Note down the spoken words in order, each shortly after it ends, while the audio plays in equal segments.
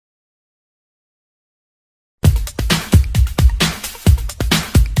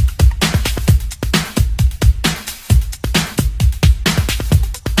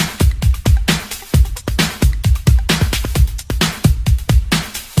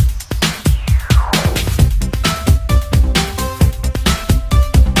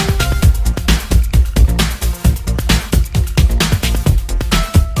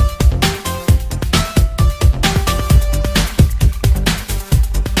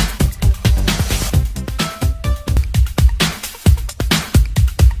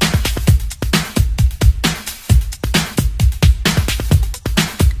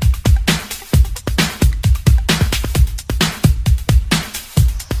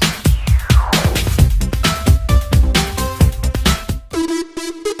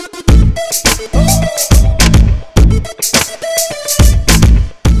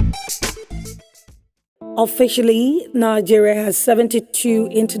Officially, Nigeria has 72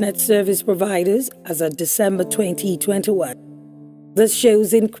 internet service providers as of December 2021. This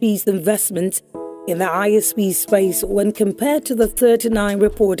shows increased investment in the ISP space when compared to the 39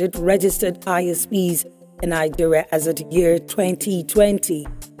 reported registered ISPs in Nigeria as of the year 2020.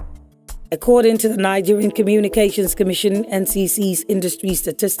 According to the Nigerian Communications Commission (NCC's) industry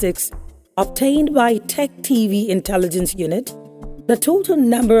statistics obtained by Techtvng intelligence unit, the total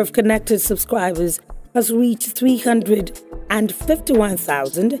number of connected subscribers has reached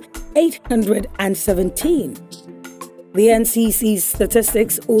 351,817. The NCC's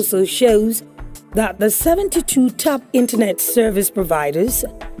statistics also shows that the 72 top internet service providers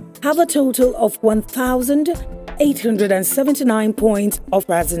have a total of 1,879 points of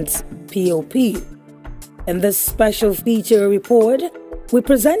presence (POP). In this special feature report, we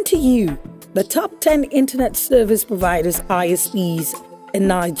present to you the top 10 internet service providers ISPs in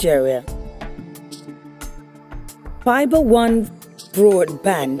Nigeria. Fiber One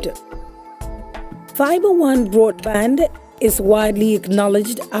Broadband. Fiber One Broadband is widely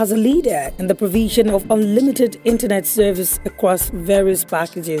acknowledged as a leader in the provision of unlimited internet service across various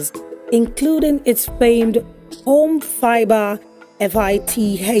packages, including its famed Home Fiber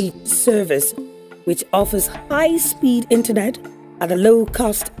FITH service, which offers high-speed internet at a low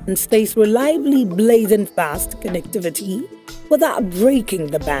cost and stays reliably blazing fast connectivity without breaking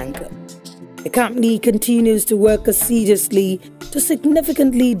the bank. The company continues to work assiduously to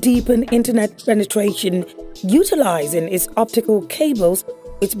significantly deepen internet penetration, utilizing its optical cables,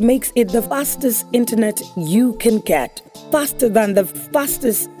 which makes it the fastest internet you can get, faster than the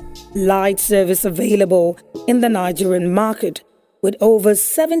fastest light service available in the Nigerian market, with over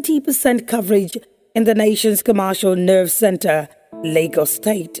 70% coverage in the nation's commercial nerve center, Lagos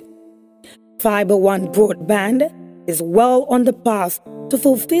State. Fiber One Broadband is well on the path to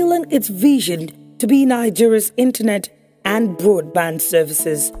fulfilling its vision to be Nigeria's internet and broadband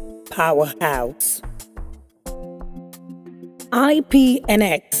services powerhouse.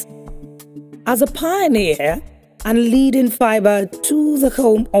 IPNX. As a pioneer and leading fiber to the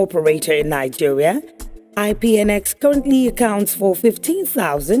home operator in Nigeria, IPNX currently accounts for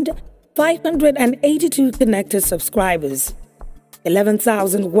 15,582 connected subscribers,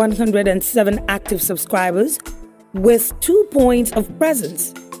 11,107 active subscribers with 2 points of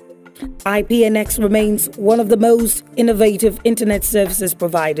presence. IPNX remains one of the most innovative internet services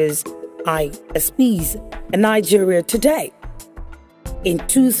providers, ISPs, in Nigeria today. In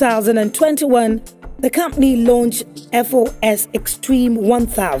 2021, the company launched FOS Extreme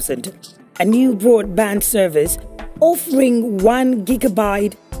 1000, a new broadband service offering 1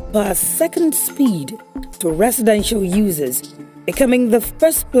 gigabyte per second speed to residential users, becoming the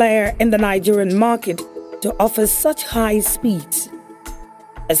first player in the Nigerian market to offer such high speeds.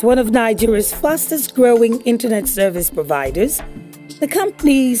 As one of Nigeria's fastest growing internet service providers, the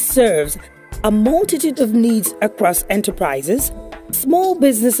company serves a multitude of needs across enterprises, small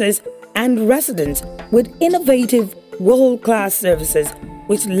businesses, and residents with innovative world-class services,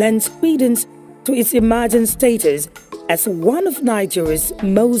 which lends credence to its emerging status as one of Nigeria's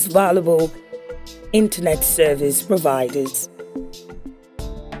most valuable internet service providers.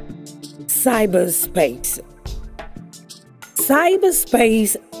 Cyberspace.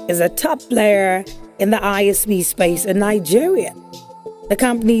 Cyberspace is a top player in the ISP space in Nigeria. The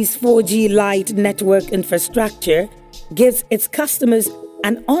company's 4G Lite network infrastructure gives its customers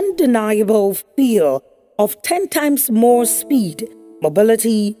an undeniable feel of 10 times more speed,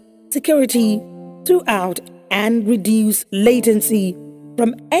 mobility, security throughout, and reduced latency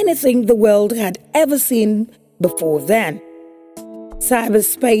from anything the world had ever seen before then.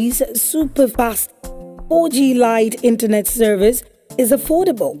 Cyberspace super-fast 4G Lite internet service is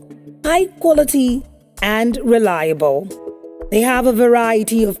affordable, high quality, and reliable. They have a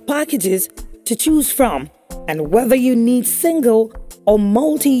variety of packages to choose from, and whether you need single or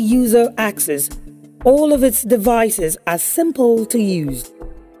multi-user access, all of its devices are simple to use.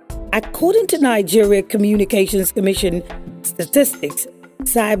 According to Nigeria Communications Commission statistics,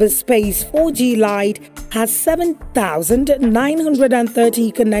 Cyberspace 4G Lite has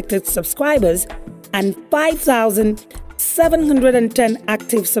 7,930 connected subscribers and 5,710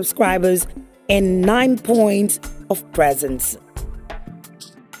 active subscribers in 9 points of presence.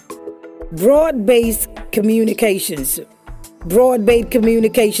 Broad-based communications. Broad-based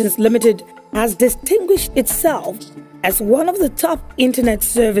Communications Limited has distinguished itself as one of the top internet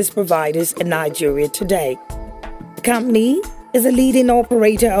service providers in Nigeria today. The company is a leading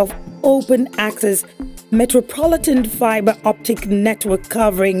operator of open access metropolitan fiber optic network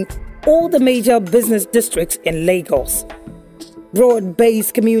covering all the major business districts in Lagos.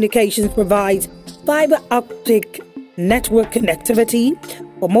 Broad-based Communications provides fiber optic network connectivity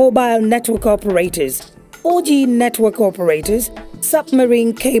for mobile network operators, 4G network operators,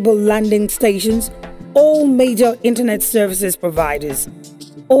 submarine cable landing stations, all major internet services providers,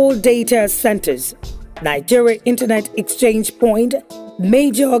 all data centers, Nigeria Internet Exchange Point,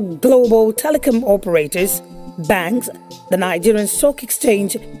 major global telecom operators, banks, the Nigerian Stock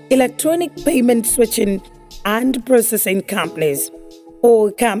Exchange, electronic payment switching and processing companies,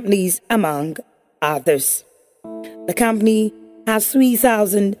 all companies among others. The company has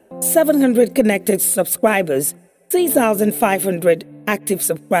 3,700 connected subscribers, 3,500 active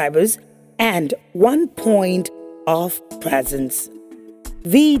subscribers, and 1 point of presence.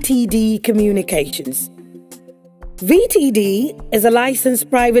 VTD Communications. VTD is a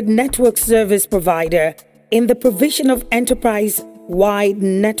licensed private network service provider in the provision of enterprise-wide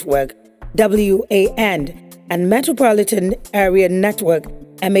network (WAN) and metropolitan area network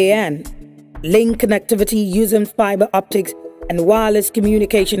 (MAN) link connectivity using fiber optics and wireless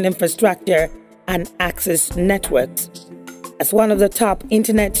communication infrastructure and access networks. As one of the top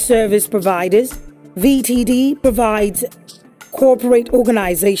internet service providers, VTD provides corporate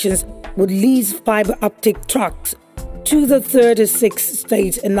organizations with leased fiber optic trucks to the 36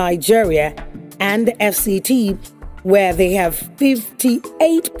 states in Nigeria and the FCT, where they have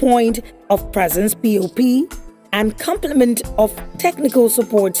 58 point of presence (POP) and complement of technical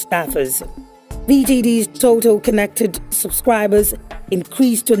support staffers. VTD's total connected subscribers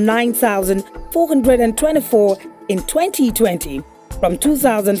increased to 9,424 in 2020 from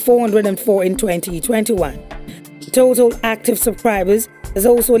 2,404 in 2021. Total active subscribers has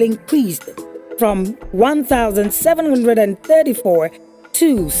also increased from 1,734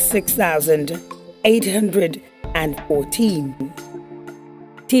 to 6,814.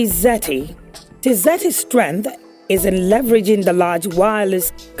 Techtvng's strength is in leveraging the large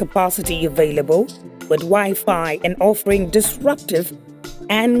wireless capacity available with Wi-Fi and offering disruptive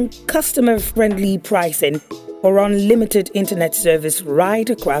and customer-friendly pricing for unlimited internet service right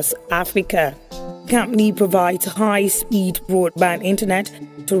across Africa. The company provides high-speed broadband internet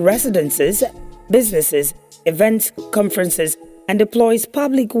to residences, businesses, events, conferences, and deploys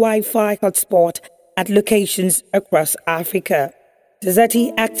public Wi-Fi hotspot at locations across Africa.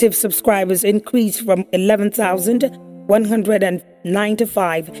 Techtvng active subscribers increased from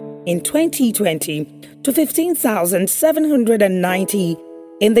 11,195 in 2020 to 15,790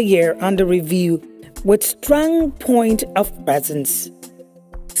 in the year under review, with strong point of presence.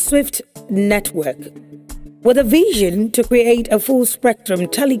 Swift Network. With a vision to create a full-spectrum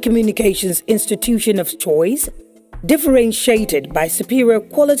telecommunications institution of choice, differentiated by superior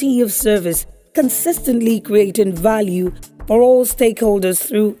quality of service, consistently creating value for all stakeholders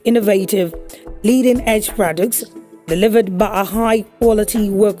through innovative, leading-edge products delivered by a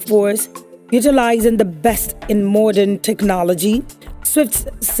high-quality workforce, utilizing the best in modern technology, Swift,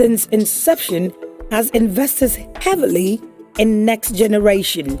 since inception, has invested heavily in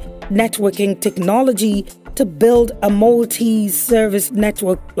next-generation networking technology to build a multi-service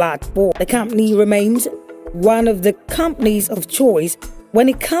network platform. The company remains one of the companies of choice when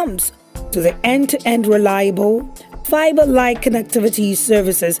it comes to the end-to-end reliable, fiber-like connectivity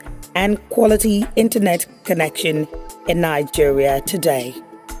services and quality internet connection in Nigeria today.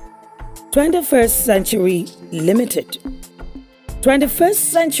 21st Century Limited. 21st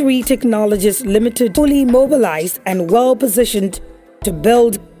Century Technologies Limited, fully mobilized and well-positioned to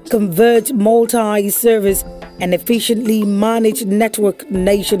build converged multi-service and efficiently managed network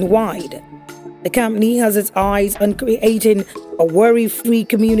nationwide. The company has its eyes on creating a worry-free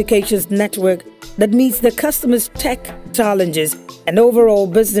communications network that meets the customer's tech challenges and overall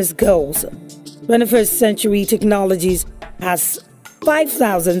business goals. 21st Century Technologies has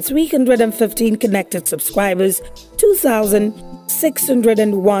 5,315 connected subscribers,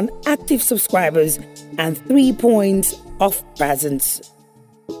 2,601 active subscribers, and 3 points of presence.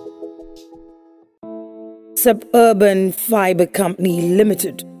 Suburban Fiber Company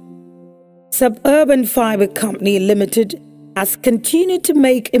Limited. Suburban Fiber Company Limited has continued to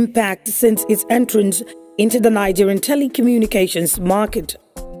make impact since its entrance into the Nigerian telecommunications market.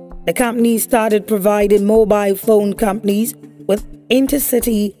 The company started providing mobile phone companies with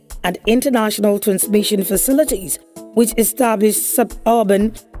intercity and international transmission facilities, which established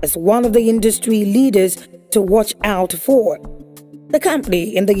Suburban as one of the industry leaders to watch out for. The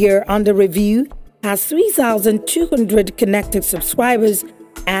company, in the year under review, has 3,200 connected subscribers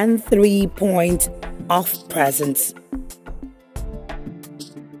and 3 points of presence.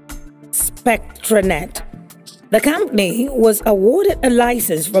 Spectranet. The company was awarded a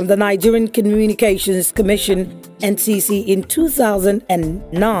license from the Nigerian Communications Commission NCC in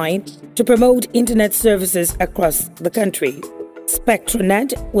 2009 to promote internet services across the country.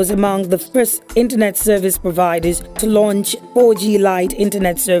 Spectranet was among the first internet service providers to launch 4G Lite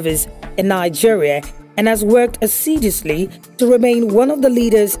internet service in Nigeria and has worked assiduously to remain one of the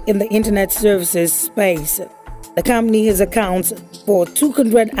leaders in the internet services space. The company has accounts for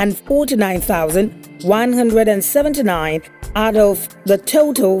 249,179 out of the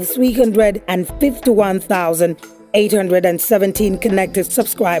total 351,817 connected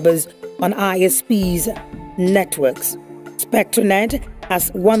subscribers on ISPs networks. Spectranet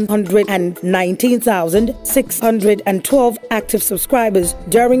has 119,612 active subscribers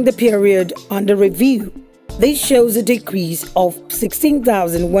during the period under review. This shows a decrease of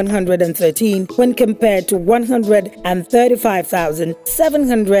 16,113 when compared to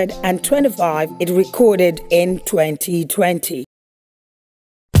 135,725 it recorded in 2020.